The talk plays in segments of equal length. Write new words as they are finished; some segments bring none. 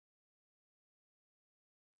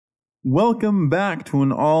Welcome back to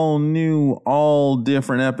an all new, all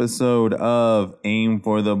different episode of Aim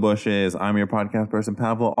for the Bushes. I'm your podcast person,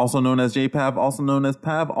 Pavel, also known as JPav, also known as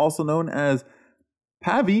Pav, also known as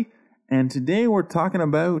Pavi. And today we're talking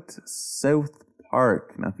about South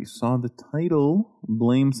Park. Now, if you saw the title,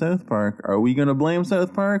 Blame South Park, are we going to blame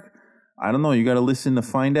South Park? I don't know. You got to listen to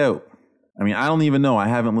find out. I mean, I don't even know. I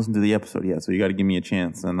haven't listened to the episode yet, so you got to give me a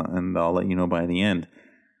chance, and I'll let you know by the end.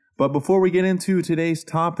 But before we get into today's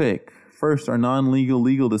topic, first, our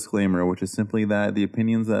legal disclaimer, which is simply that the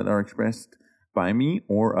opinions that are expressed by me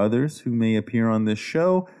or others who may appear on this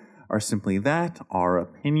show are simply that, our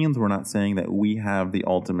opinions. We're not saying that we have the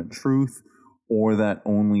ultimate truth or that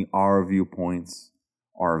only our viewpoints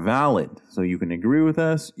are valid. So you can agree with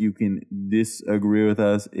us, you can disagree with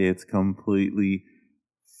us. It's completely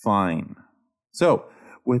fine. So,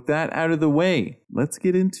 with that out of the way, let's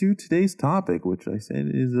get into today's topic, which I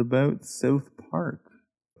said is about South Park.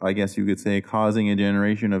 I guess you could say causing a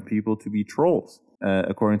generation of people to be trolls,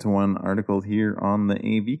 according to one article here on the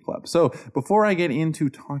AV Club. So before I get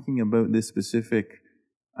into talking about this specific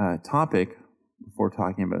topic, before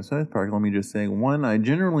talking about South Park, let me just say, one, I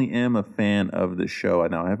generally am a fan of the show.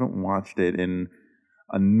 Now, I haven't watched it in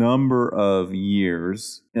a number of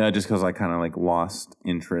years, just because I kind of like lost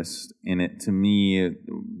interest in it. To me, it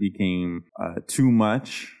became too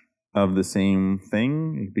much of the same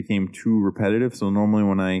thing. It became too repetitive. So normally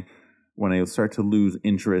when I start to lose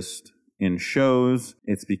interest in shows,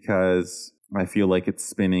 it's because I feel like it's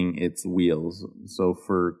spinning its wheels. So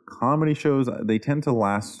for comedy shows, they tend to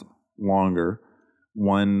last longer.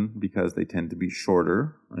 One, because they tend to be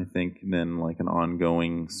shorter, I think, than like an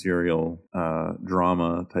ongoing serial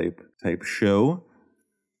drama type show.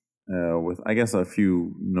 With, I guess, a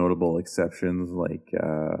few notable exceptions, like,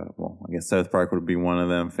 I guess South Park would be one of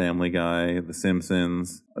them, Family Guy, The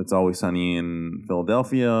Simpsons, It's Always Sunny in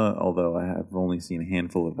Philadelphia, although I have only seen a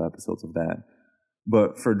handful of episodes of that.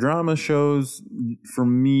 But for drama shows, for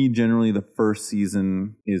me, generally the first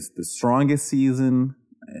season is the strongest season,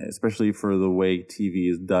 especially for the way TV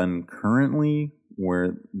is done currently,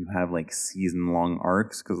 where you have like season-long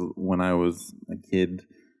arcs, because when I was a kid,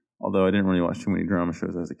 although I didn't really watch too many drama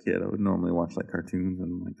shows as a kid, I would normally watch like cartoons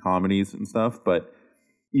and like comedies and stuff. But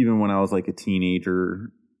even when I was like a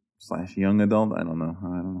teenager / young adult, I don't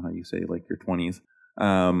know how you say like your 20s.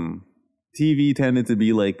 TV tended to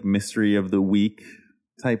be like mystery of the week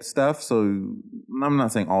type stuff. So I'm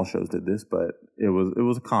not saying all shows did this, but it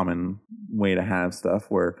was a common way to have stuff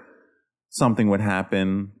where something would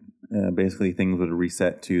happen. Basically, things would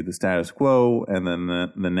reset to the status quo, and then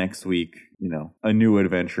the next week, a new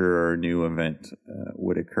adventure or a new event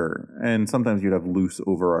would occur. And sometimes you'd have loose,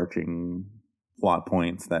 overarching plot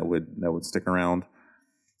points that would stick around.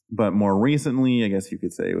 But more recently, I guess you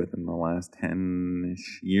could say within the last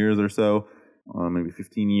 10-ish years or so, maybe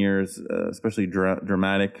 15 years, especially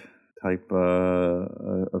dramatic type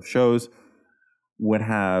of shows, would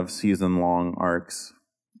have season-long arcs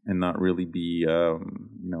and not really be,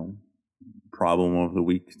 problem of the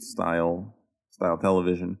week style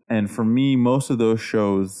television. And for me, most of those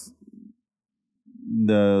shows,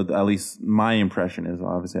 at least my impression is,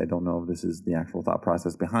 obviously I don't know if this is the actual thought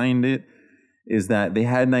process behind it, is that they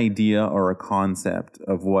had an idea or a concept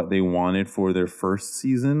of what they wanted for their first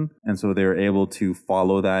season. And so they were able to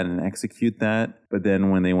follow that and execute that. But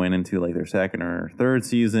then when they went into like their second or third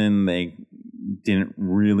season, they didn't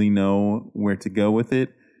really know where to go with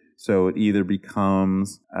it. So it either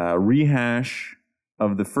becomes a rehash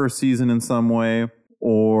of the first season in some way,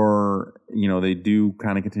 or, they do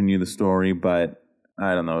kind of continue the story, but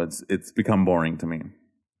I don't know, it's become boring to me.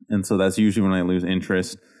 And so that's usually when I lose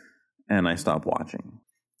interest and I stop watching.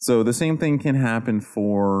 So the same thing can happen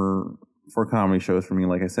for comedy shows for me.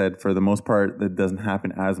 Like I said, for the most part, that doesn't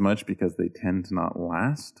happen as much because they tend to not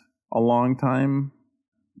last a long time,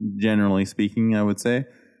 generally speaking, I would say.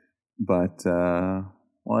 But,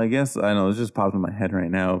 I guess, I know, it's just popped in my head right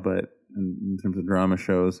now, but in terms of drama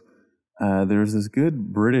shows, there's this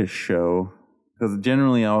good British show, because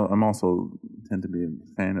generally I'm also tend to be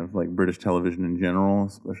a fan of like British television in general,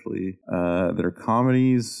 especially their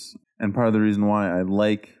comedies. And part of the reason why I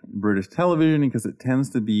like British television because it tends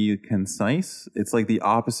to be concise. It's like the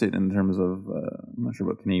opposite in terms of, I'm not sure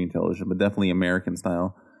about Canadian television, but definitely American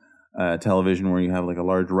style television, where you have like a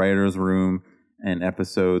large writer's room and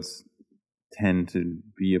episodes tend to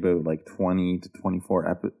be about like 20 to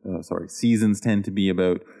 24 seasons tend to be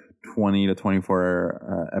about 20 to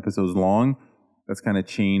 24 episodes long. That's kind of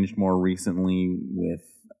changed more recently with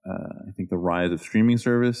I think the rise of streaming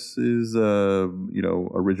services,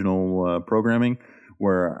 original programming,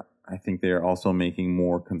 where I think they're also making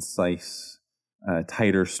more concise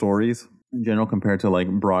tighter stories in general compared to like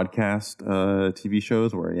broadcast TV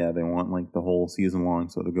shows where they want like the whole season long,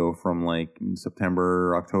 so to go from like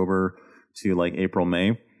September, October to like April,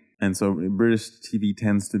 May. And so British TV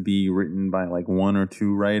tends to be written by like one or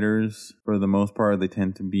two writers for the most part. They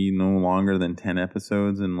tend to be no longer than 10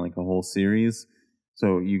 episodes in like a whole series.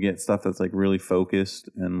 So you get stuff that's like really focused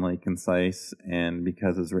and like concise, and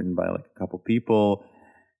because it's written by like a couple people,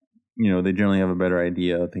 they generally have a better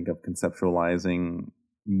idea, I think, of conceptualizing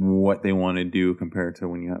what they want to do compared to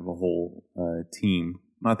when you have a whole team.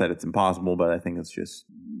 Not that it's impossible, but I think it's just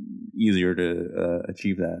easier to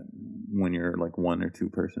achieve that when you're like one or two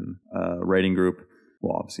person writing group.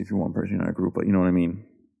 Well, obviously, if you're one person, you're not a group, but you know what I mean.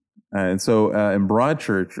 And so, in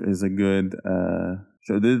Broadchurch is a good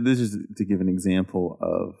show. This is to give an example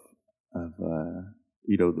of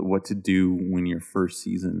what to do when your first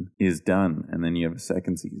season is done and then you have a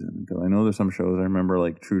second season. Because I know there's some shows, I remember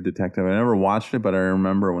like True Detective. I never watched it, but I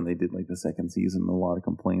remember when they did like the second season, a lot of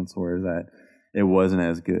complaints were that it wasn't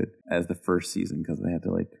as good as the first season because they had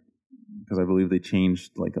to because I believe they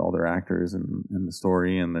changed like all their actors and the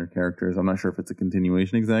story and their characters. I'm not sure if it's a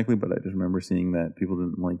continuation exactly, but I just remember seeing that people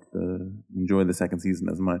didn't enjoy the second season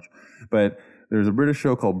as much. But there's a British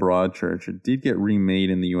show called Broadchurch. It did get remade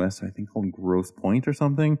in the US, I think called Grosse Pointe or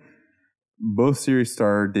something. Both series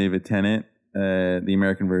star David Tennant. The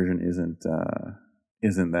American version isn't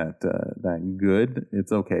that good.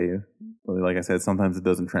 It's okay. Like I said, sometimes it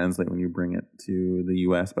doesn't translate when you bring it to the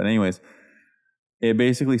US. But anyways, it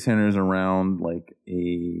basically centers around like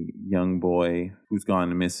a young boy who's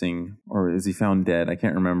gone missing, or is he found dead? I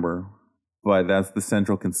can't remember. But that's the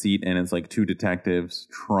central conceit, and it's like two detectives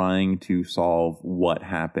trying to solve what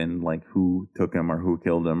happened, like who took him or who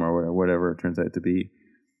killed him or whatever it turns out to be.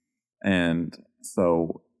 And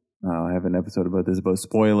so I have an episode about this, about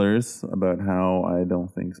spoilers, about how I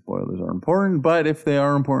don't think spoilers are important. But if they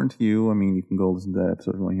are important to you, I mean, you can go listen to that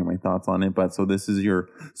episode if you want to hear my thoughts on it. But so this is your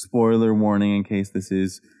spoiler warning in case this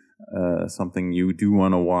is something you do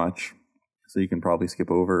want to watch. So you can probably skip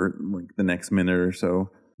over like the next minute or so.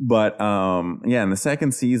 But in the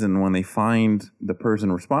second season, when they find the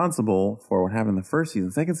person responsible for what happened in the first season,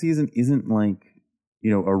 the second season isn't like,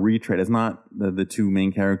 a retread. It's not the two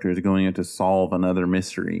main characters going out to solve another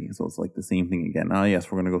mystery. So it's like the same thing again. Oh, yes,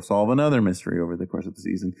 we're going to go solve another mystery over the course of the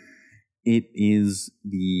season. It is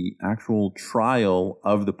the actual trial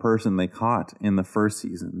of the person they caught in the first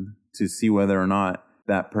season to see whether or not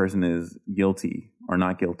that person is guilty or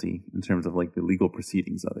not guilty in terms of like the legal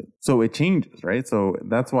proceedings of it. So it changes, right? So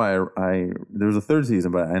that's why there was a third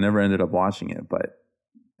season, but I never ended up watching it. But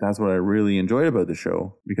that's what I really enjoyed about the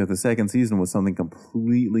show, because the second season was something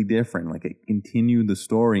completely different. Like it continued the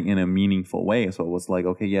story in a meaningful way. So it was like,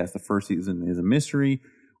 okay, yes, the first season is a mystery.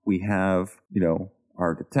 We have,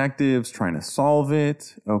 our detectives trying to solve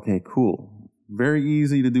it. Okay, cool. Very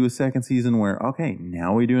easy to do a second season where, okay,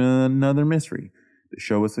 now we do another mystery. The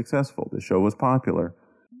show was successful. The show was popular.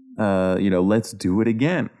 Let's do it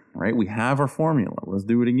again. Right? We have our formula. Let's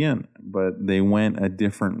do it again. But they went a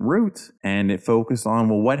different route, and it focused on,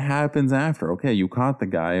 well, what happens after? Okay, you caught the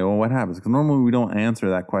guy. Well, what happens? Because normally we don't answer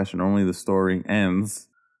that question. Normally the story ends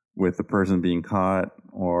with the person being caught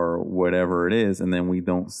or whatever it is, and then we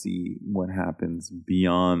don't see what happens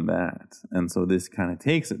beyond that. And so this kind of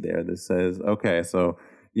takes it there. This says, okay, so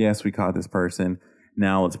yes, we caught this person.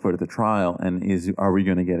 Now let's put it to trial, and are we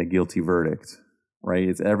going to get a guilty verdict? Right?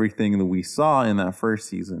 It's everything that we saw in that first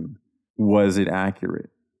season. Was it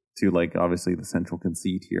accurate to like obviously the central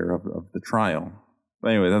conceit here of the trial?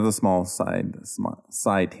 But anyway, that's a small side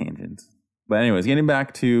tangent. But anyways, getting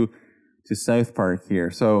back to South Park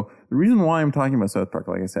here. So the reason why I'm talking about South Park,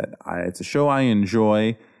 like I said, it's a show I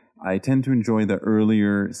enjoy. I tend to enjoy the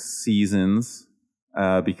earlier seasons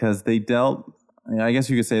because they dealt, I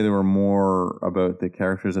guess you could say they were more about the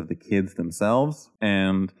characters of the kids themselves.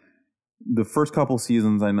 And the first couple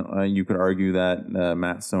seasons, I know you could argue that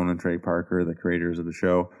Matt Stone and Trey Parker, the creators of the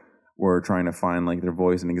show, were trying to find like their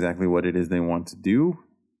voice and exactly what it is they want to do.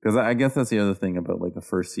 Because I guess that's the other thing about like the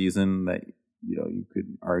first season that you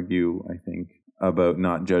could argue, I think, about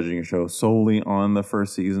not judging a show solely on the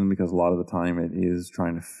first season, because a lot of the time it is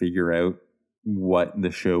trying to figure out what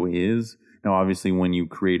the show is. Now, obviously, when you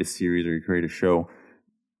create a series or you create a show,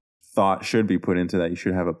 thought should be put into that. You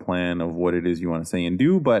should have a plan of what it is you want to say and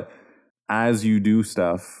do, but as you do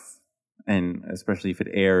stuff, and especially if it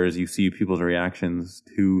airs, you see people's reactions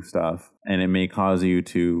to stuff, and it may cause you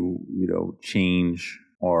to, change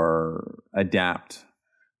or adapt.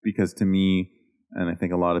 Because to me, and I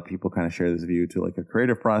think a lot of people kind of share this view, to like a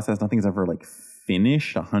creative process, nothing's ever like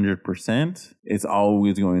finished 100%. It's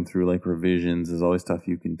always going through like revisions. There's always stuff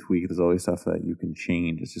you can tweak. There's always stuff that you can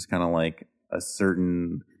change. It's just kind of like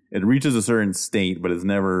it reaches a certain state, but it's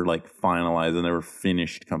never like finalized and never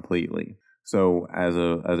finished completely. So as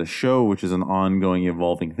a show, which is an ongoing,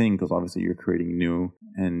 evolving thing, because obviously you're creating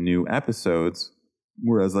new episodes,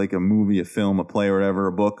 whereas like a movie, a film, a play, or whatever,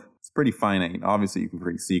 a book, it's pretty finite. Obviously you can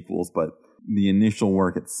create sequels, but the initial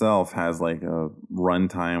work itself has like a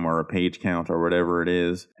runtime or a page count or whatever it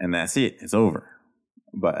is, and that's it. It's over.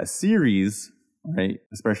 But a series, right,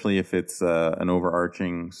 especially if it's an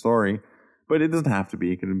overarching story, but it doesn't have to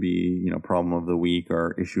be. It could be, problem of the week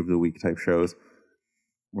or issue of the week type shows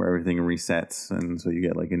where everything resets, and so you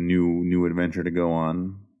get like a new adventure to go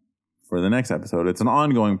on for the next episode. It's an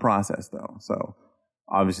ongoing process, though. So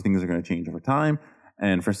obviously things are going to change over time.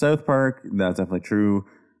 And for South Park, that's definitely true.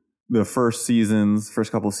 The first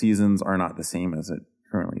couple of seasons are not the same as it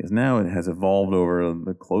currently is now. It has evolved over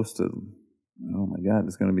close to, oh my God,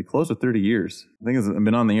 it's going to be close to 30 years. I think it's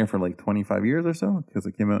been on the air for like 25 years or so, because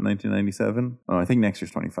it came out in 1997. Oh, I think next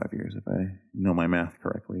year's 25 years, if I know my math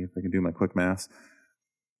correctly, if I can do my quick maths.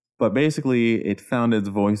 But basically, it found its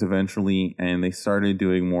voice eventually, and they started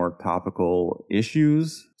doing more topical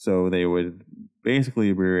issues. So they would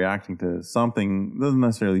basically be reacting to something, doesn't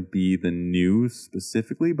necessarily be the news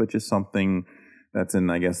specifically, but just something that's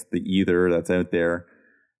in, I guess, the ether that's out there.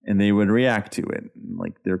 And they would react to it,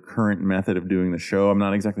 like their current method of doing the show. I'm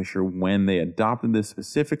not exactly sure when they adopted this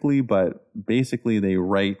specifically, but basically they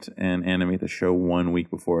write and animate the show 1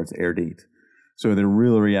 week before its air date. So they're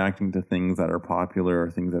really reacting to things that are popular or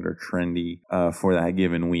things that are trendy for that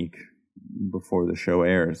given week before the show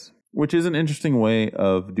airs, which is an interesting way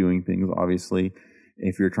of doing things. Obviously,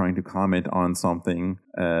 if you're trying to comment on something,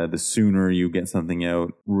 the sooner you get something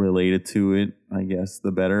out related to it, I guess,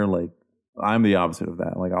 the better. Like, I'm the opposite of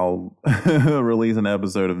that. Like, I'll release an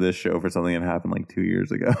episode of this show for something that happened like 2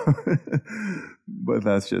 years ago. But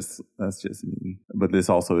that's just me. But this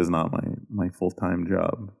also is not my full-time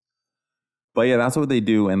job. But yeah, that's what they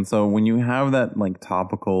do. And so when you have that like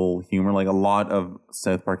topical humor, like a lot of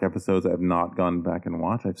South Park episodes I've not gone back and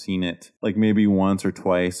watched. I've seen it like maybe once or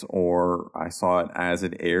twice, or I saw it as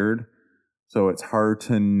it aired. So it's hard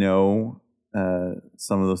to know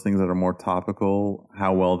some of those things that are more topical,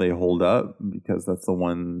 how well they hold up, because that's the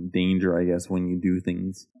one danger, I guess, when you do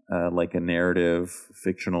things like a narrative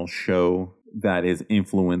fictional show that is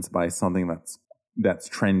influenced by something that's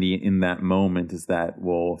trendy in that moment, is that,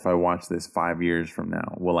 well, if I watch this 5 years from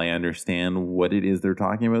now, will I understand what it is they're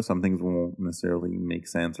talking about? Some things won't necessarily make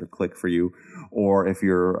sense or click for you. Or if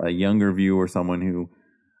you're a younger viewer, someone who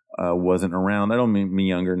wasn't around, I don't mean me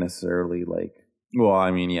younger necessarily, like, well,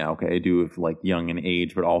 I mean, yeah, okay, I do if like young in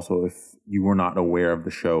age, but also if you were not aware of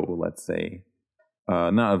the show, let's say,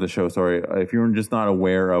 not of the show, sorry, if you're just not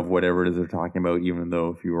aware of whatever it is they're talking about, even though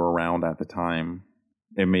if you were around at the time,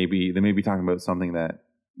 they may be talking about something that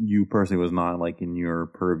you personally was not like in your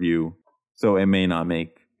purview, so it may not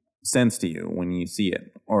make sense to you when you see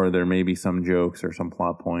it, or there may be some jokes or some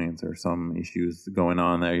plot points or some issues going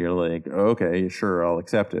on that you're like, okay, sure, I'll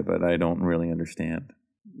accept it, but I don't really understand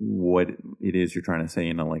what it is you're trying to say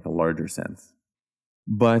in a larger sense.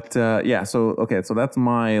 But yeah, so that's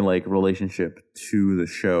my like relationship to the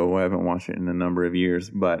show. I haven't watched it in a number of years,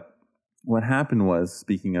 but what happened was,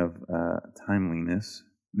 speaking of timeliness,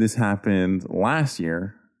 this happened last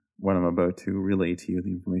year. What I'm about to relay to you,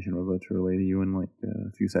 the information I'm about to relay to you in like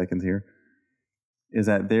a few seconds here, is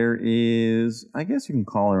that there is, I guess you can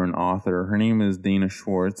call her an author. Her name is Dana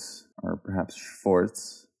Schwartz, or perhaps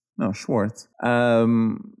Schwartz. No, Schwartz.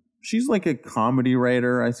 She's like a comedy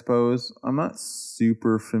writer, I suppose. I'm not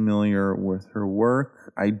super familiar with her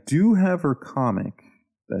work. I do have her comic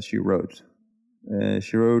that she wrote.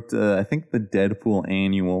 She wrote, I think, the Deadpool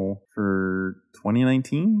annual for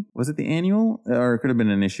 2019. Was it the annual? Or it could have been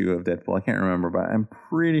an issue of Deadpool. I can't remember, but I'm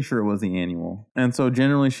pretty sure it was the annual. And so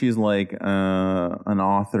generally she's like an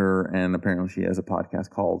author, and apparently she has a podcast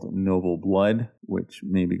called Noble Blood, which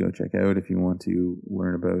maybe go check out if you want to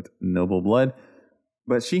learn about Noble Blood.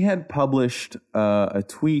 But she had published a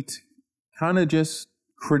tweet kind of just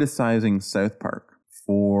criticizing South Park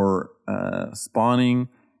for spawning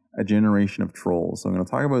a generation of trolls. So I'm going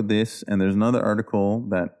to talk about this, and there's another article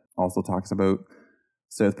that also talks about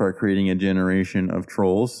South Park creating a generation of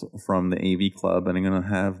trolls from the AV Club, and I'm going to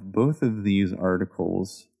have both of these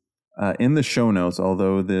articles in the show notes,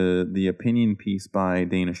 although the opinion piece by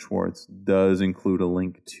Dana Schwartz does include a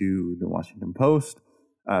link to the Washington Post.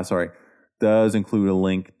 Does include a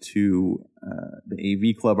link to the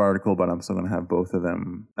AV Club article, but I'm still going to have both of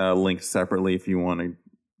them linked separately if you want to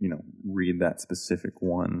read that specific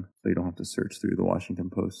one, so you don't have to search through the Washington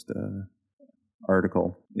Post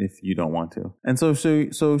article if you don't want to. And so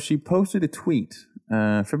she posted a tweet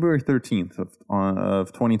February 13th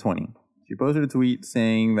of 2020. She posted a tweet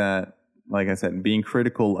saying that, like I said, being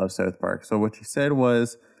critical of South Park. So what she said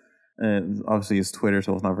was, obviously it's Twitter,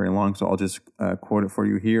 so it's not very long, so I'll just quote it for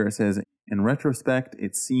you here. It says, "In retrospect,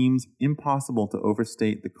 it seems impossible to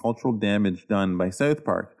overstate the cultural damage done by South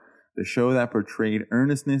Park, the show that portrayed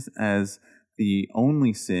earnestness as the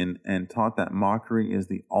only sin and taught that mockery is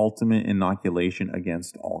the ultimate inoculation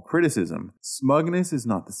against all criticism. Smugness is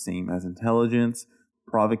not the same as intelligence.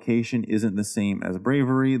 Provocation isn't the same as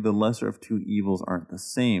bravery. The lesser of two evils aren't the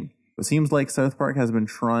same." It seems like South Park has been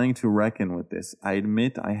trying to reckon with this. I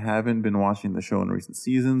admit I haven't been watching the show in recent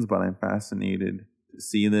seasons, but I'm fascinated to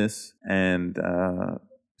see this. And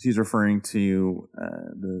she's referring to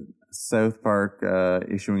the South Park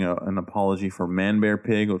issuing an apology for Man Bear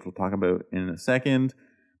Pig, which we'll talk about in a second.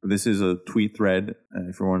 But this is a tweet thread.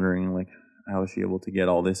 If you're wondering, like, how is she able to get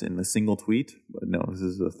all this in a single tweet? But no, this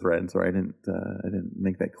is a thread, so I didn't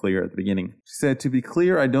make that clear at the beginning. She said, "To be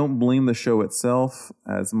clear, I don't blame the show itself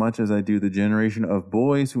as much as I do the generation of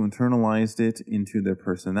boys who internalized it into their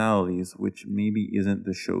personalities, which maybe isn't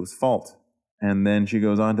the show's fault." And then she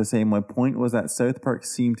goes on to say, "My point was that South Park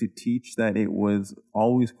seemed to teach that it was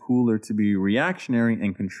always cooler to be reactionary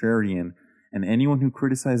and contrarian, and anyone who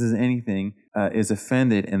criticizes anything is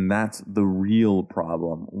offended, and that's the real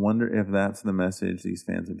problem. Wonder if that's the message these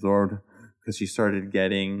fans absorbed." Because she started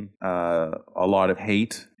getting a lot of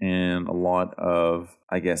hate and a lot of,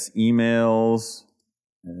 I guess, emails,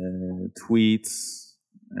 tweets,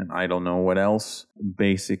 and I don't know what else,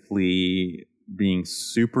 basically being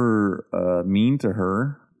super mean to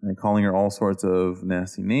her and calling her all sorts of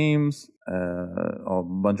nasty names, a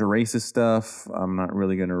bunch of racist stuff. I'm not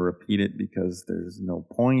really going to repeat it because there's no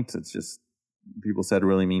point. It's just people said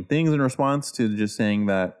really mean things in response to just saying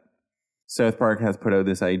that South Park has put out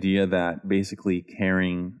this idea that basically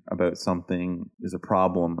caring about something is a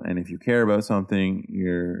problem, and if you care about something,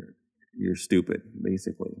 you're stupid,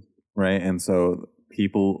 basically, right? And so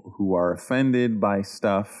people who are offended by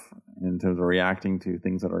stuff in terms of reacting to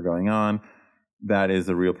things that are going on, that is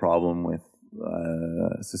the real problem with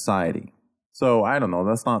society. So I don't know.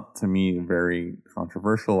 That's not, to me, very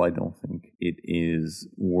controversial. I don't think it is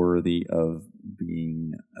worthy of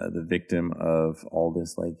being the victim of all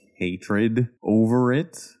this like hatred over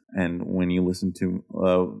it. And when you listen to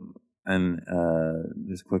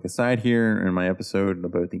just a quick aside here in my episode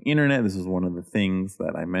about the internet, this is one of the things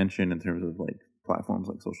that I mentioned in terms of like platforms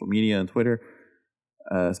like social media and Twitter.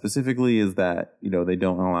 Specifically is that, they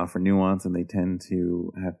don't allow for nuance, and they tend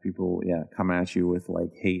to have people, come at you with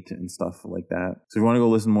like hate and stuff like that. So if you want to go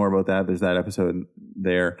listen more about that, there's that episode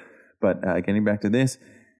there. But getting back to this,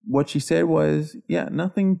 what she said was,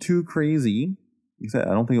 nothing too crazy. She said,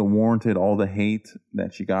 I don't think it warranted all the hate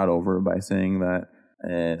that she got over by saying that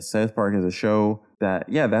South Park is a show that,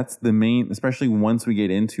 that's the main, especially once we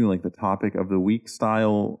get into like the topic of the week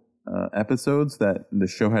style episodes that the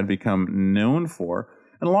show had become known for.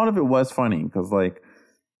 And a lot of it was funny because like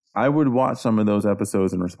I would watch some of those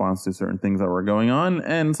episodes in response to certain things that were going on,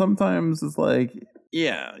 and sometimes it's like,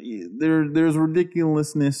 there's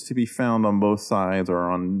ridiculousness to be found on both sides or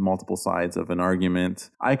on multiple sides of an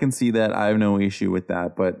argument. I can see that. I have no issue with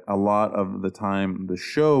that. But a lot of the time, the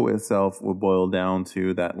show itself will boil down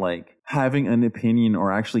to that, like, having an opinion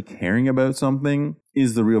or actually caring about something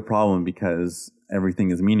is the real problem, because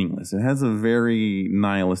everything is meaningless. It has a very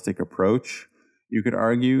nihilistic approach, you could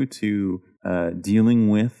argue, to dealing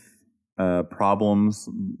with problems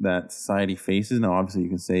that society faces. Now, obviously, you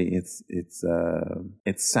can say it's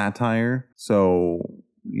satire, so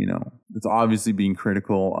it's obviously being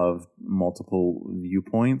critical of multiple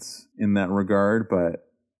viewpoints in that regard. But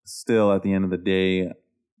still, at the end of the day,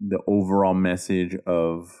 the overall message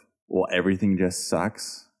of, well, everything just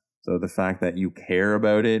sucks. So the fact that you care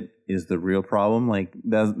about it is the real problem. Like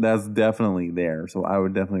that's definitely there. So I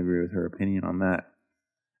would definitely agree with her opinion on that.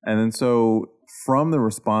 And then so from the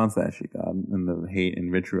response that she got and the hate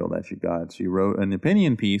and vitriol that she got, she wrote an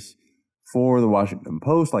opinion piece for the Washington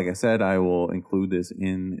Post. Like I said, I will include this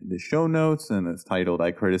in the show notes, and it's titled,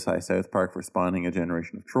 "I Criticize South Park for Spawning a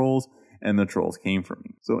Generation of Trolls, and the Trolls Came For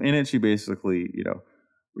Me." So in it, she basically,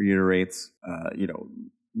 reiterates,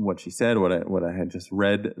 what she said, what I had just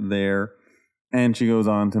read there. And she goes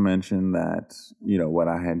on to mention that, what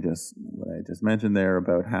I just mentioned there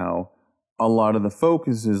about how a lot of the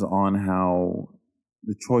focus is on how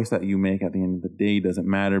the choice that you make at the end of the day doesn't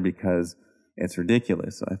matter because it's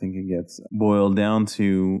ridiculous. So I think it gets boiled down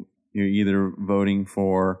to you're either voting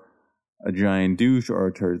for a giant douche or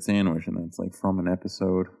a turd sandwich. And that's like from an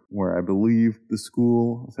episode where I believe the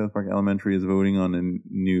school, South Park Elementary, is voting on a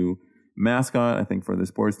new mascot, I think, for the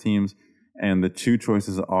sports teams. And the two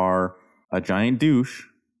choices are a giant douche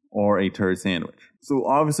or a turd sandwich. So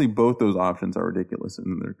obviously both those options are ridiculous,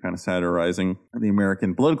 and they're kind of satirizing the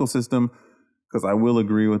American political system, because I will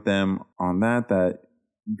agree with them on that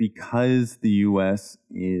because the U.S.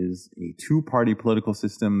 is a two-party political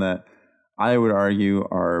system that I would argue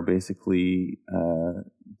are basically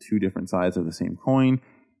two different sides of the same coin,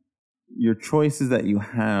 your choices that you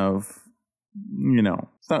have,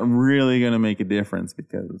 it's not really going to make a difference,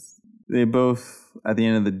 because they both, at the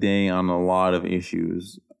end of the day, on a lot of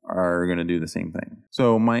issues, are going to do the same thing.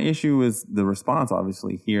 So my issue is the response,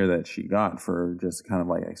 obviously, here that she got for just kind of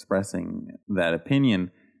like expressing that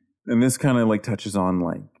opinion. And this kind of like touches on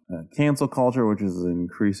like cancel culture, which is an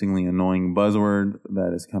increasingly annoying buzzword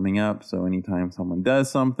that is coming up. So anytime someone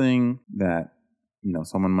does something that,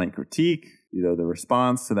 someone might critique, the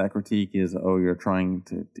response to that critique is, oh, you're trying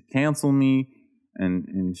to cancel me.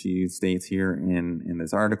 And she states here in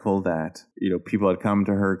this article that, people had come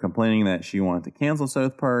to her complaining that she wanted to cancel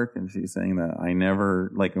South Park. And she's saying that I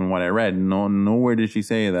never, like in what I read, nowhere did she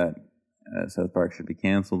say that South Park should be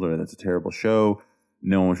canceled or that's a terrible show.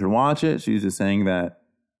 No one should watch it. She's just saying that,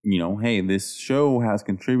 hey, this show has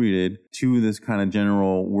contributed to this kind of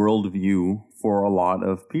general worldview for a lot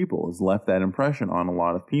of people. It's left that impression on a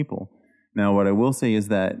lot of people. Now, what I will say is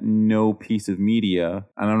that no piece of media,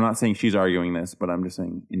 and I'm not saying she's arguing this, but I'm just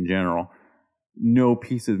saying in general, no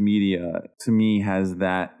piece of media to me has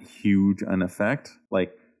that huge an effect.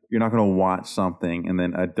 Like, you're not going to watch something and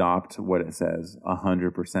then adopt what it says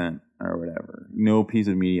 100% or whatever. No piece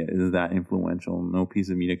of media is that influential. No piece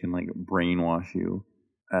of media can like brainwash you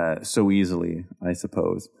so easily, I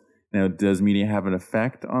suppose. Now, does media have an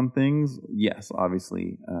effect on things? Yes,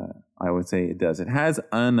 obviously, I would say it does. It has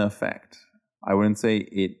an effect. I wouldn't say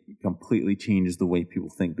it completely changes the way people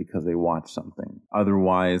think because they watch something.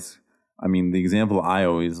 Otherwise, I mean, the example I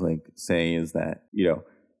always like say is that,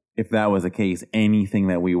 if that was the case, anything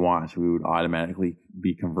that we watch, we would automatically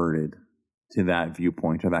be converted to that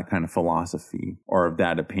viewpoint or that kind of philosophy or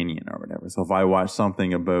that opinion or whatever. So if I watch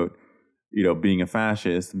something about being a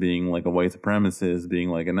fascist, being like a white supremacist, being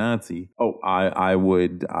like a Nazi, I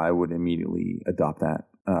would immediately adopt that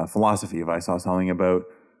philosophy. If I saw something about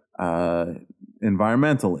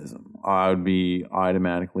environmentalism, I would be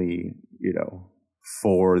automatically,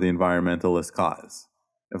 for the environmentalist cause.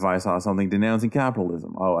 If I saw something denouncing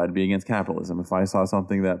capitalism, I'd be against capitalism. If I saw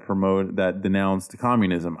something that denounced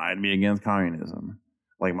communism, I'd be against communism.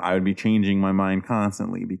 Like, I would be changing my mind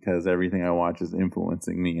constantly because everything I watch is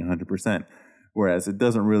influencing me 100%. Whereas it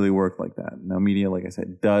doesn't really work like that. Now, media, like I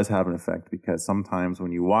said, does have an effect because sometimes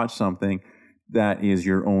when you watch something, that is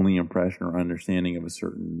your only impression or understanding of a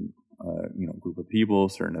certain, group of people,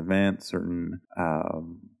 certain event, certain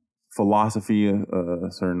philosophy,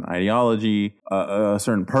 a certain ideology, a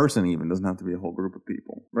certain person even. It doesn't have to be a whole group of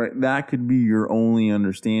people, right? That could be your only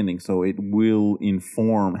understanding. So it will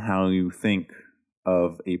inform how you think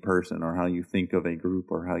of a person or how you think of a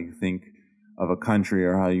group or how you think of a country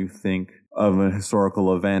or how you think of a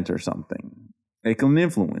historical event or something. It can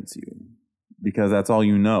influence you because that's all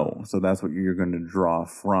you know. So that's what you're going to draw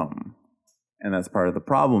from. And that's part of the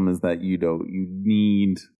problem is that you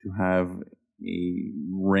need to have a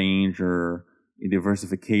range or a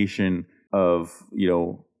diversification of,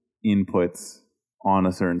 inputs on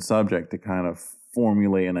a certain subject to kind of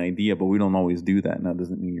formulate an idea, but we don't always do that. Now, it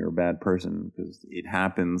doesn't mean you're a bad person because it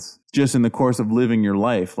happens just in the course of living your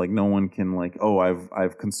life. Like, no one can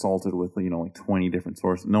I've consulted with, 20 different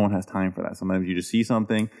sources. No one has time for that. Sometimes you just see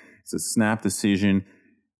something, it's a snap decision,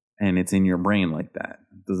 and it's in your brain like that.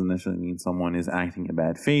 It doesn't necessarily mean someone is acting in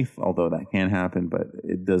bad faith, although that can happen, but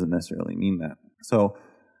it doesn't necessarily mean that. So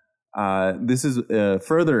this is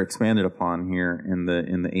further expanded upon here in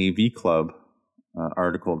the AV Club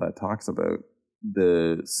article that talks about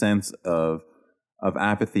the sense of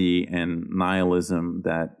apathy and nihilism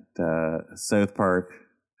that South Park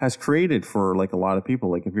has created for like a lot of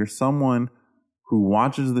people. Like, if you're someone who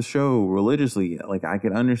watches the show religiously, like, I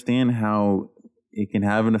could understand how it can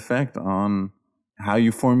have an effect on how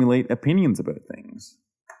you formulate opinions about things.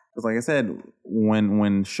 Because like I said,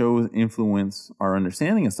 when shows influence our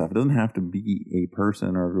understanding of stuff, it doesn't have to be a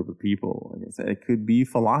person or a group of people. Like I said, it could be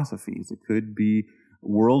philosophies, it could be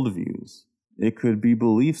worldviews, it could be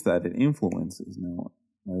beliefs that it influences. Now,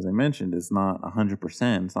 as I mentioned, it's not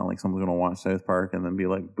 100%. It's not like someone's going to watch South Park and then be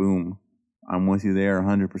like, boom, I'm with you there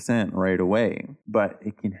 100% right away. But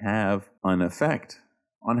it can have an effect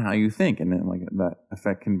on how you think. And then like that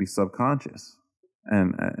effect can be subconscious.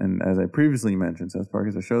 And as I previously mentioned, South Park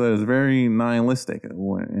is a show that is very nihilistic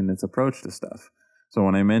in its approach to stuff. So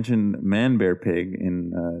when I mentioned Man Bear Pig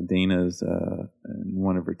in Dana's in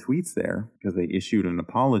one of her tweets there, because they issued an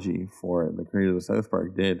apology for it, the creators of South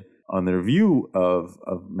Park did on their review of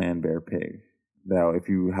Man Bear Pig. Now, if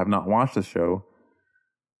you have not watched the show,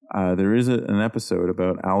 there is an episode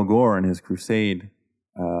about Al Gore and his crusade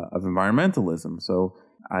of environmentalism. So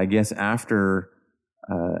I guess after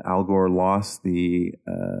Al Gore lost the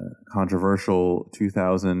controversial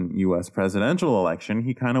 2000 U.S. presidential election,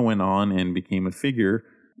 he kind of went on and became a figure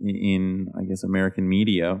in, I guess, American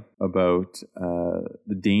media about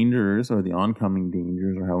the dangers or the oncoming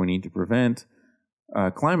dangers or how we need to prevent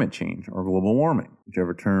climate change or global warming,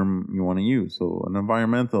 whichever term you want to use. So an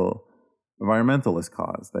environmentalist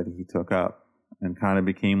cause that he took up and kind of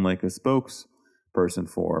became like a spokesperson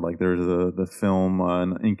for. Like there's the film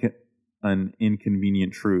An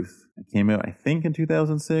Inconvenient Truth. It came out, I think, in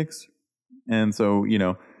 2006. And so,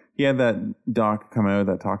 he had that doc come out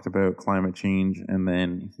that talked about climate change, and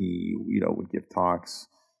then he, would give talks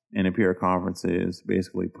and appear at conferences,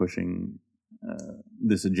 basically pushing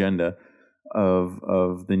this agenda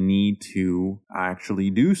of the need to actually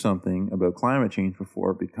do something about climate change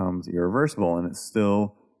before it becomes irreversible. And it's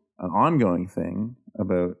still an ongoing thing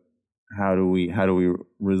about how do we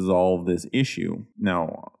resolve this issue.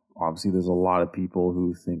 Now, obviously, there's a lot of people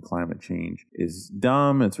who think climate change is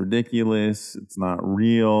dumb, it's ridiculous, it's not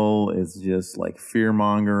real, it's just like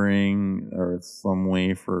fear-mongering, or it's some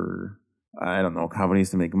way for, I don't know, companies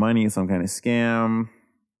to make money, some kind of scam.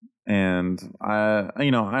 And I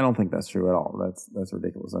don't think that's true at all. That's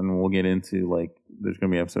ridiculous. And we'll get into, like, there's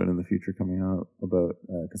going to be an episode in the future coming out about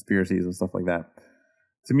conspiracies and stuff like that.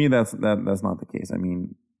 To me, that's not the case. I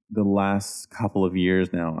mean, the last couple of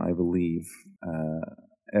years now, I believe,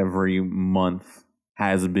 every month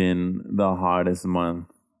has been the hottest month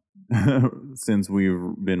since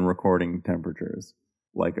we've been recording temperatures,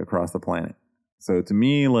 like, across the planet. So to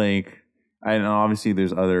me, like, I know obviously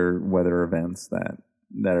there's other weather events that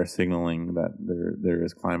are signaling that there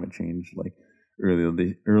is climate change. Like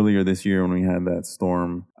earlier this year when we had that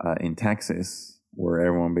storm in Texas where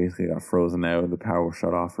everyone basically got frozen out, the power was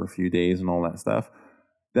shut off for a few days and all that stuff.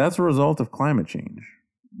 That's a result of climate change,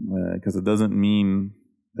 because it doesn't mean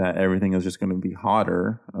that everything is just going to be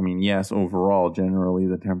hotter. I mean, yes, overall, generally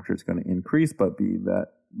the temperature is going to increase, but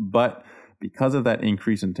because of that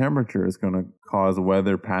increase in temperature, it's going to cause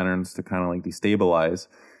weather patterns to kind of like destabilize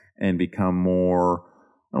and become more,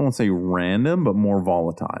 I won't say random, but more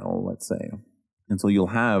volatile, let's say. And so you'll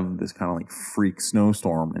have this kind of like freak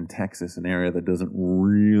snowstorm in Texas, an area that doesn't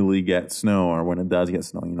really get snow, or when it does get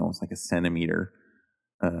snow, it's like a centimeter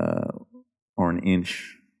or an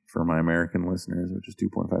inch for my American listeners, which is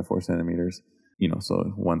 2.54 centimeters. So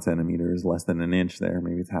 1 centimeter is less than an inch there.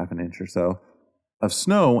 Maybe it's half an inch or so of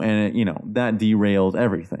snow. And, that derails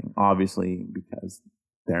everything, obviously, because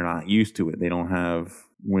they're not used to it. They don't have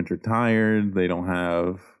winter tires. They don't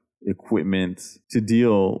have equipment to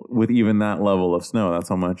deal with even that level of snow. That's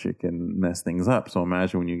how much it can mess things up. So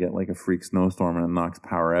imagine when you get like a freak snowstorm and it knocks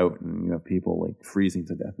power out and you have people like freezing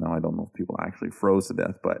to death. Now, I don't know if people actually froze to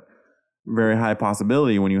death, but very high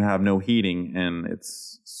possibility when you have no heating and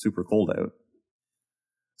it's super cold out.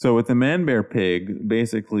 So with the Man Bear Pig,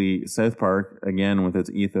 basically South Park, again with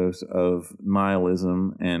its ethos of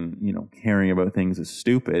nihilism and, caring about things is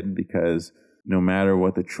stupid, because no matter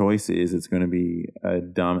what the choice is, it's going to be a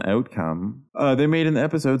dumb outcome. They made an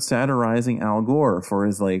episode satirizing Al Gore for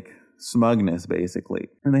his smugness, basically.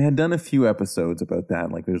 And they had done a few episodes about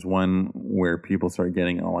that. Like there's one where people start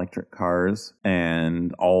getting electric cars,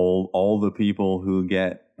 and all the people who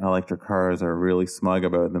get electric cars are really smug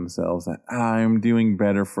about themselves, that I'm doing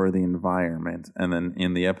better for the environment. And then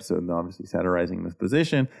in the episode, obviously satirizing this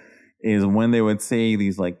position, is when they would say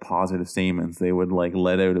these positive statements, they would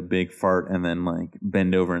let out a big fart and then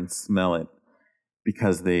bend over and smell it,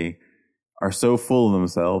 because they are so full of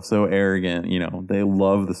themselves, so arrogant, they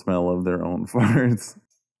love the smell of their own farts.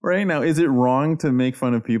 Right now, is it wrong to make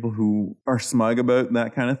fun of people who are smug about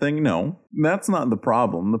that kind of thing? No, that's not the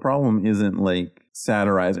problem. The problem isn't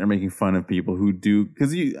satirizing or making fun of people who do,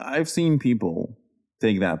 because I've seen people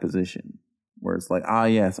take that position where it's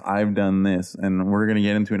yes, I've done this. And we're going to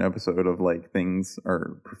get into an episode of things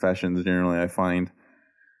or professions generally I find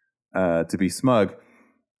to be smug.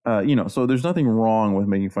 So there's nothing wrong with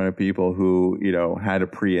making fun of people who, had a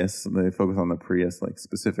Prius. They focus on the Prius,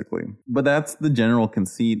 specifically. But that's the general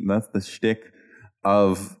conceit. That's the shtick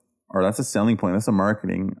or that's a selling point. That's a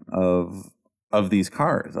marketing of these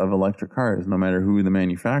cars, of electric cars, no matter who the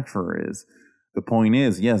manufacturer is. The point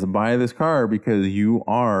is, yes, buy this car because you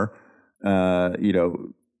are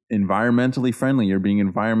environmentally friendly, you're being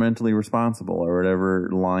environmentally responsible, or whatever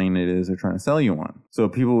line it is they're trying to sell you on. So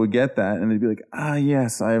people would get that and they'd be like,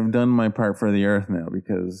 yes, I've done my part for the earth now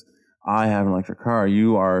because I have an electric car.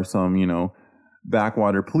 You are some,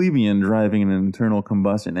 backwater plebeian driving an internal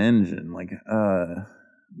combustion engine. Like,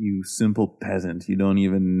 you simple peasant, you don't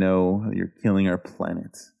even know you're killing our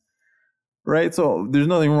planet. Right? So there's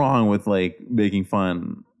nothing wrong with like making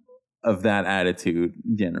fun of that attitude,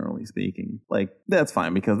 generally speaking. Like, that's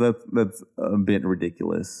fine, because that's a bit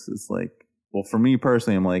ridiculous. It's like, well, for me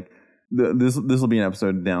personally, I'm like, this will be an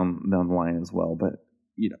episode down the line as well, but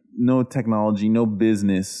no technology, no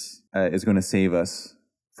business is going to save us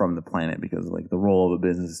from the planet, because like the role of a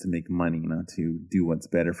business is to make money, not to do what's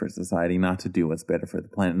better for society, not to do what's better for the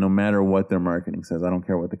planet. No matter what their marketing says, I don't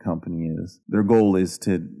care what the company is. Their goal is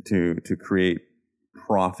to create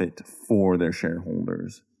profit for their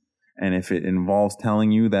shareholders. And if it involves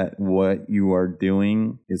telling you that what you are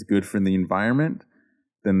doing is good for the environment,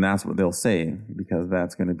 then that's what they'll say, because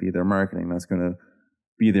that's going to be their marketing. That's going to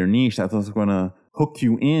be their niche. That's what's going to hook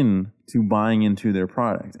you in to buying into their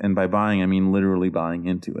product. And by buying, I mean literally buying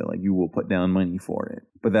into it. Like, you will put down money for it.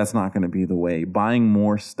 But that's not going to be the way. Buying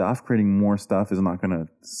more stuff, creating more stuff is not going to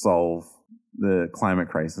solve the climate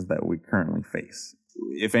crisis that we currently face.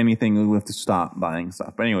 If anything, we have to stop buying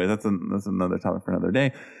stuff. But anyway, that's another topic for another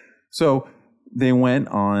day. So they went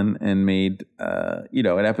on and made,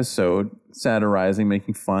 an episode satirizing,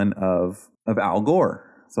 making fun of Al Gore.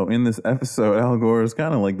 So in this episode, Al Gore is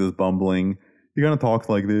kind of like this bumbling, he kind of talks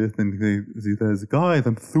like this, and he says, guys,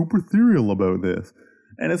 I'm super serial about this.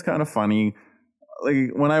 And it's kind of funny.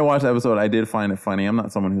 Like, when I watched the episode, I did find it funny. I'm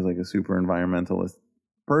not someone who's like a super environmentalist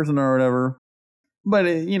person or whatever. But,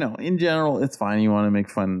 in general, it's fine. You want to make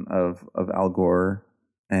fun of Al Gore.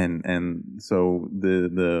 And so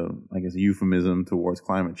the I guess euphemism towards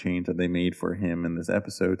climate change that they made for him in this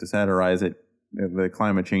episode to satirize it, the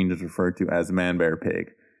climate change is referred to as man, bear,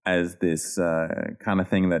 pig, as this kind of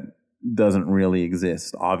thing that doesn't really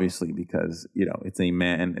exist, obviously, because it's a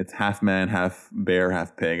man, it's half bear,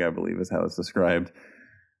 half pig, I believe is how it's described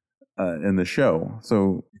in the show.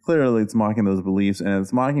 So clearly it's mocking those beliefs, and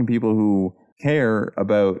it's mocking people who care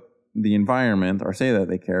about the environment, or say that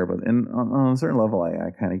they care about it. And on a certain level,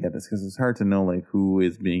 I kind of get this, because it's hard to know like who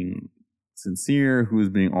is being sincere, who is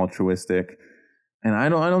being altruistic. And I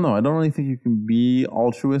don't know. I don't really think you can be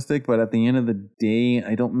altruistic, but at the end of the day,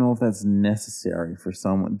 I don't know if that's necessary for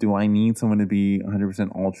someone. Do I need someone to be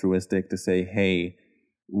 100% altruistic to say, hey,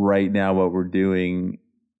 right now what we're doing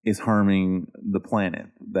is harming the planet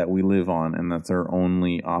that we live on, and that's our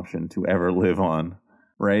only option to ever live on?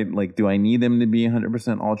 Right? Like, do I need them to be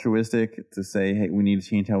 100% altruistic to say, hey, we need to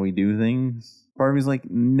change how we do things? Part of me is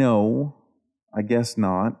like, no, I guess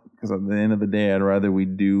not. Because at the end of the day, I'd rather we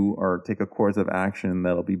do or take a course of action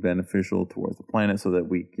that'll be beneficial towards the planet so that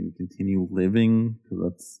we can continue living. Because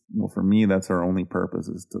that's, for me, that's our only purpose,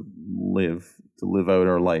 is to live out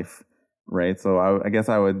our life. Right? So I guess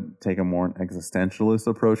I would take a more existentialist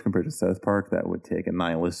approach compared to South Park that would take a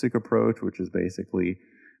nihilistic approach, which is basically,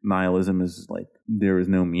 nihilism is like, there is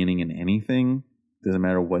no meaning in anything. Doesn't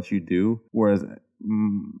matter what you do. Whereas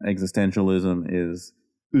existentialism is,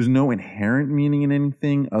 there's no inherent meaning in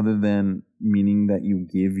anything other than meaning that you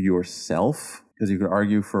give yourself. Because you could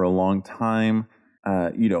argue for a long time,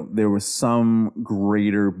 there was some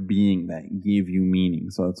greater being that gave you meaning.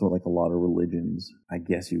 So that's what like a lot of religions, I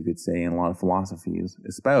guess you could say, and a lot of philosophies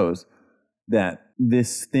espouse, that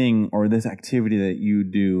this thing or this activity that you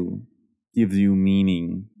do gives you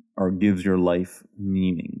meaning, or gives your life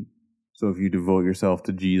meaning. So if you devote yourself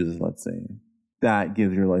to Jesus, let's say, that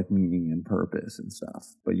gives your life meaning and purpose and stuff.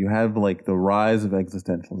 But you have like the rise of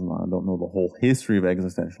existentialism. I don't know the whole history of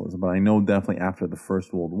existentialism, but I know definitely after the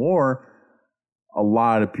First World War, a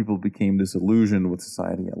lot of people became disillusioned with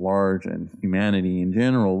society at large and humanity in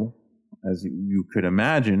general, as you could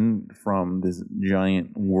imagine, from this giant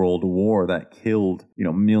world war that killed,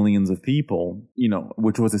 millions of people,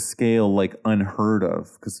 which was a scale like unheard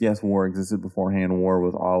of. Because yes, war existed beforehand. War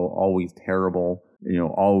was always terrible,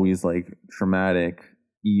 always like traumatic.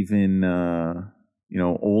 Even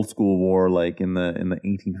old school war, like in the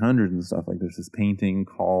 1800s and stuff. Like, there's this painting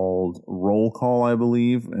called Roll Call, I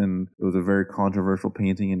believe, and it was a very controversial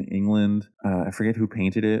painting in England. I forget who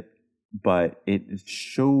painted it, but it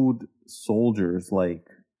showed soldiers, like,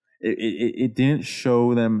 it didn't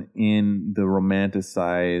show them in the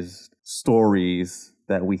romanticized stories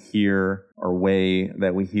that we hear, or way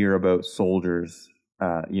that we hear about soldiers,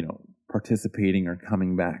 participating or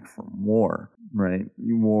coming back from war, right?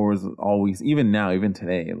 War was always, even now, even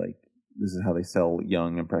today, like, this is how they sell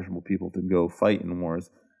young, impressionable people to go fight in wars.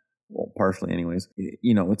 well, partially anyways.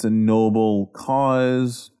 It's a noble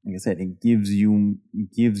cause. Like I said, it gives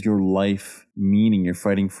your life meaning. You're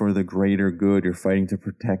fighting for the greater good. You're fighting to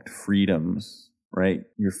protect freedoms, right?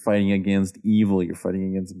 You're fighting against evil. You're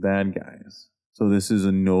fighting against bad guys. So this is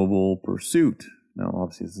a noble pursuit. Now,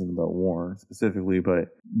 obviously, this isn't about war specifically, but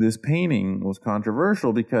this painting was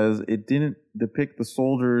controversial because it didn't depict the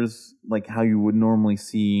soldiers like how you would normally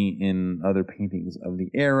see in other paintings of the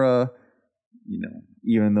era.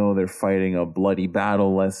 Even though they're fighting a bloody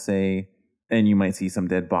battle, let's say, and you might see some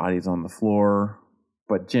dead bodies on the floor,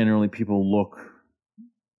 but generally people look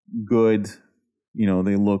good.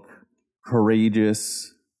 They look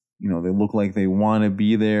courageous. They look like they want to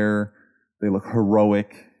be there. They look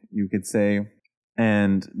heroic, you could say.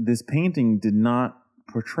 And this painting did not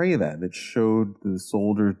portray that. It showed the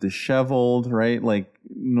soldiers disheveled, right? Like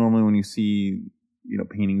normally when you see,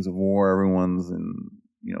 paintings of war, everyone's in,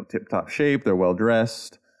 tip-top shape. They're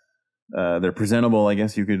well-dressed. They're presentable, I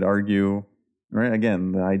guess you could argue, right?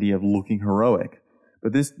 Again, the idea of looking heroic.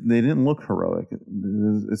 But they didn't look heroic.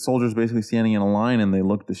 The soldiers basically standing in a line and they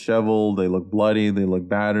look disheveled, they look bloody, they look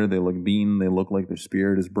battered, they look beaten, they look like their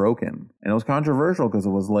spirit is broken. And it was controversial because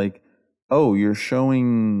it was like, oh, you're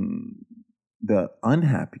showing the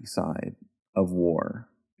unhappy side of war.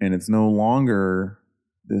 And it's no longer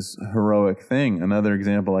this heroic thing. Another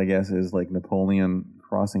example, I guess, is like Napoleon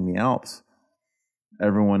crossing the Alps.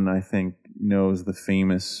 Everyone, I think, knows the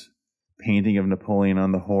famous painting of Napoleon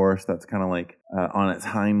on the horse that's kind of like on its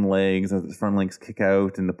hind legs as its front legs kick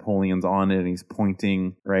out and Napoleon's on it and he's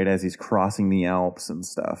pointing, right, as he's crossing the Alps and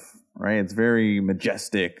stuff, right? It's very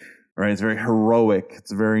majestic, right? It's very heroic.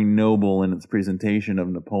 It's very noble in its presentation of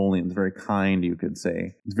Napoleon. It's very kind, you could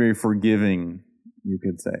say. It's very forgiving, you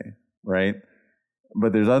could say, right?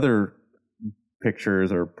 But there's other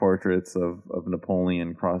pictures or portraits of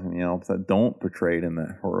Napoleon crossing the Alps that don't portray it in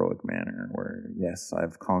that heroic manner where, yes,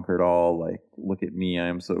 I've conquered all, like, look at me, I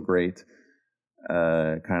am so great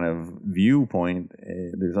kind of viewpoint.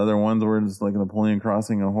 There's other ones where it's like Napoleon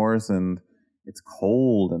crossing a horse and it's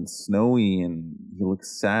cold and snowy and he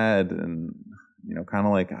looks sad and, kind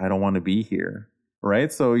of like, I don't want to be here,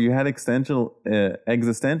 right? So you had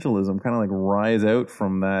existentialism kind of like rise out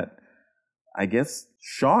from that, I guess,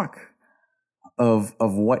 shock of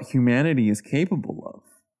what humanity is capable of,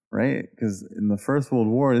 right? Because in the First World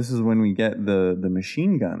War, this is when we get the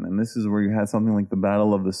machine gun, and this is where you had something like the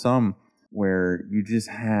Battle of the Somme, where you just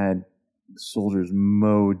had soldiers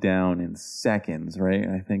mowed down in seconds, right?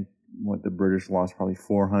 I think the British lost probably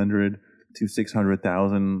 400 to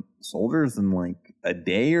 600,000 soldiers in like a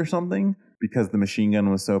day or something because the machine gun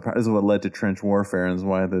was so powerful. This is what led to trench warfare and is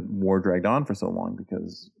why the war dragged on for so long,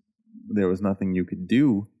 because there was nothing you could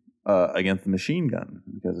do against the machine gun,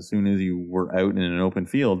 because as soon as you were out in an open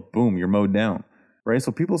field, boom, you're mowed down, right?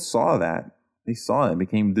 So people saw that. They saw it and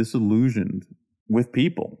became disillusioned with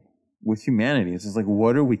people, with humanity. It's just like,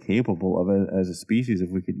 what are we capable of as a species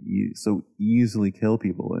if we could so easily kill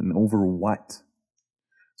people, and over what?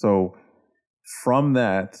 So from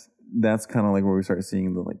that's kind of like where we start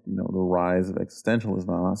seeing the rise of existentialism.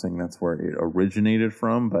 I'm not saying that's where it originated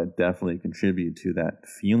from, but definitely contributed to that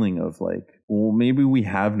feeling of like, well, maybe we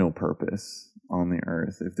have no purpose on the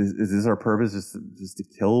earth. Is this our purpose, just to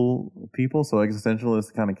kill people? So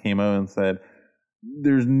existentialists kind of came out and said,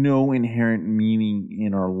 there's no inherent meaning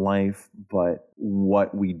in our life but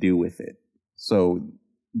what we do with it. So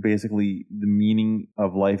basically, the meaning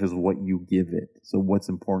of life is what you give it. So what's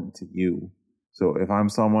important to you? So if I'm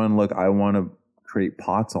someone, look, I want to create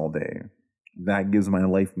pots all day, that gives my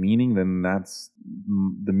life meaning, then that's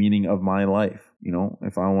the meaning of my life.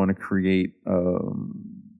 If I want to create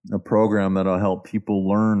a program that'll help people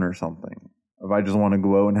learn or something, if I just want to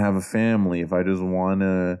go out and have a family, if I just want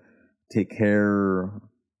to take care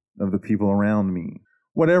of the people around me,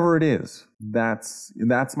 whatever it is, that's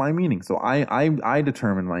my meaning. So I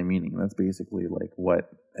determine my meaning. That's basically like what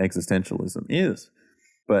existentialism is.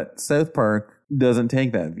 But South Park doesn't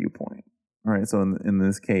take that viewpoint. All right. So in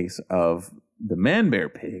this case of the Man-Bear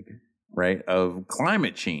Pig, right, of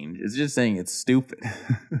climate change, it's just saying it's stupid.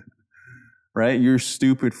 Right? You're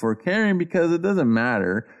stupid for caring because it doesn't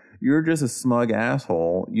matter. You're just a smug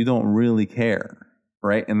asshole. You don't really care.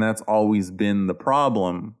 Right? And that's always been the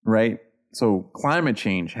problem, right? So climate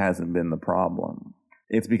change hasn't been the problem.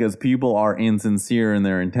 It's because people are insincere in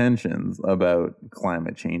their intentions about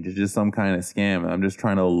climate change. It's just some kind of scam. I'm just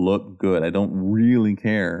trying to look good. I don't really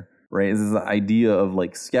care, right? This is the idea of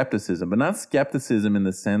like skepticism, but not skepticism in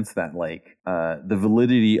the sense that like the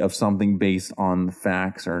validity of something based on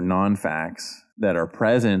facts or non-facts that are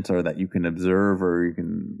present or that you can observe or you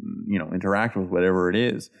can, interact with, whatever it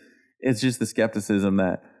is. It's just the skepticism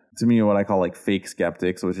that, to me, what I call like fake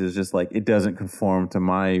skeptics, which is just like, it doesn't conform to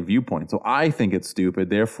my viewpoint. So I think it's stupid.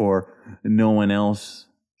 Therefore, no one else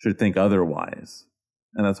should think otherwise.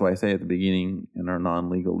 And that's why I say at the beginning in our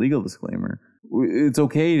non-legal legal disclaimer, it's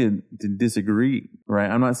okay to disagree, right?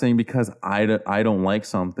 I'm not saying because I don't like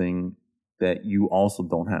something that you also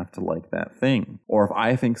don't have to like that thing. Or if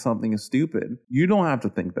I think something is stupid, you don't have to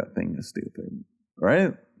think that thing is stupid,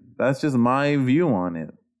 right? That's just my view on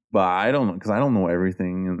it. But I don't know, because I don't know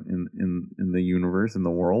everything in the universe, in the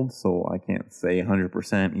world, so I can't say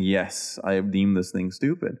 100%, yes, I have deemed this thing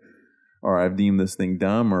stupid, or I've deemed this thing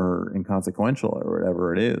dumb or inconsequential, or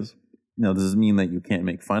whatever it is. Now, does this mean that you can't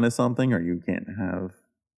make fun of something, or you can't have...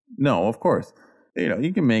 No, of course.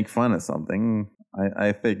 You can make fun of something.